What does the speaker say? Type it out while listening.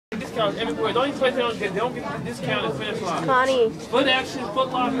stars everywhere. The only place they don't get the discount is Finish Line. Connie. Foot Action,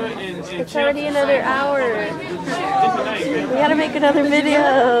 Foot Locker, and It's already another hour. different night, man. We gotta make another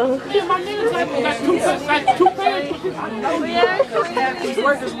video. Yeah, my niggas got two pairs.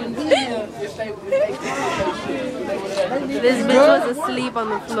 This bitch was asleep on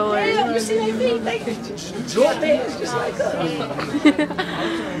the floor. You see their feet? They short pants just like us.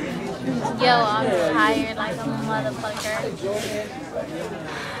 Yo, I'm tired like a motherfucker.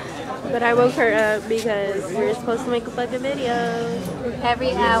 But I woke her up because we're supposed to make a fucking video.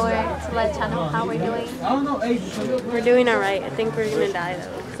 Every hour to let y'all know how we're doing. We're doing alright. I think we're gonna die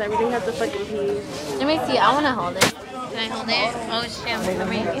though. Because I really have to fucking pee. Let me see. I want to hold it. Can I hold it? Oh shit, I'm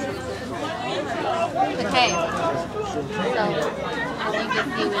coming. Okay. So, I think it's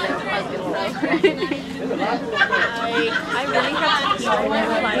you with a fucking I really have to pee.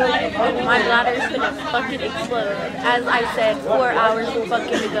 Like, my bladder's gonna fucking explode. As I said, 4 hours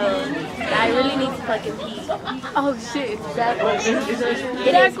fucking to go. I really need to fucking pee. Oh shit, it's backwards.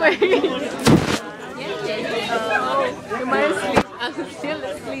 It is. Am I asleep? I'm still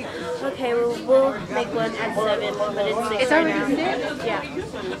asleep. Okay, well, we'll make one at 7, but it's 6 It's right already now. 6? Yeah.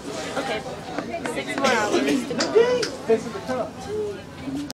 Okay. 6 more hours to go.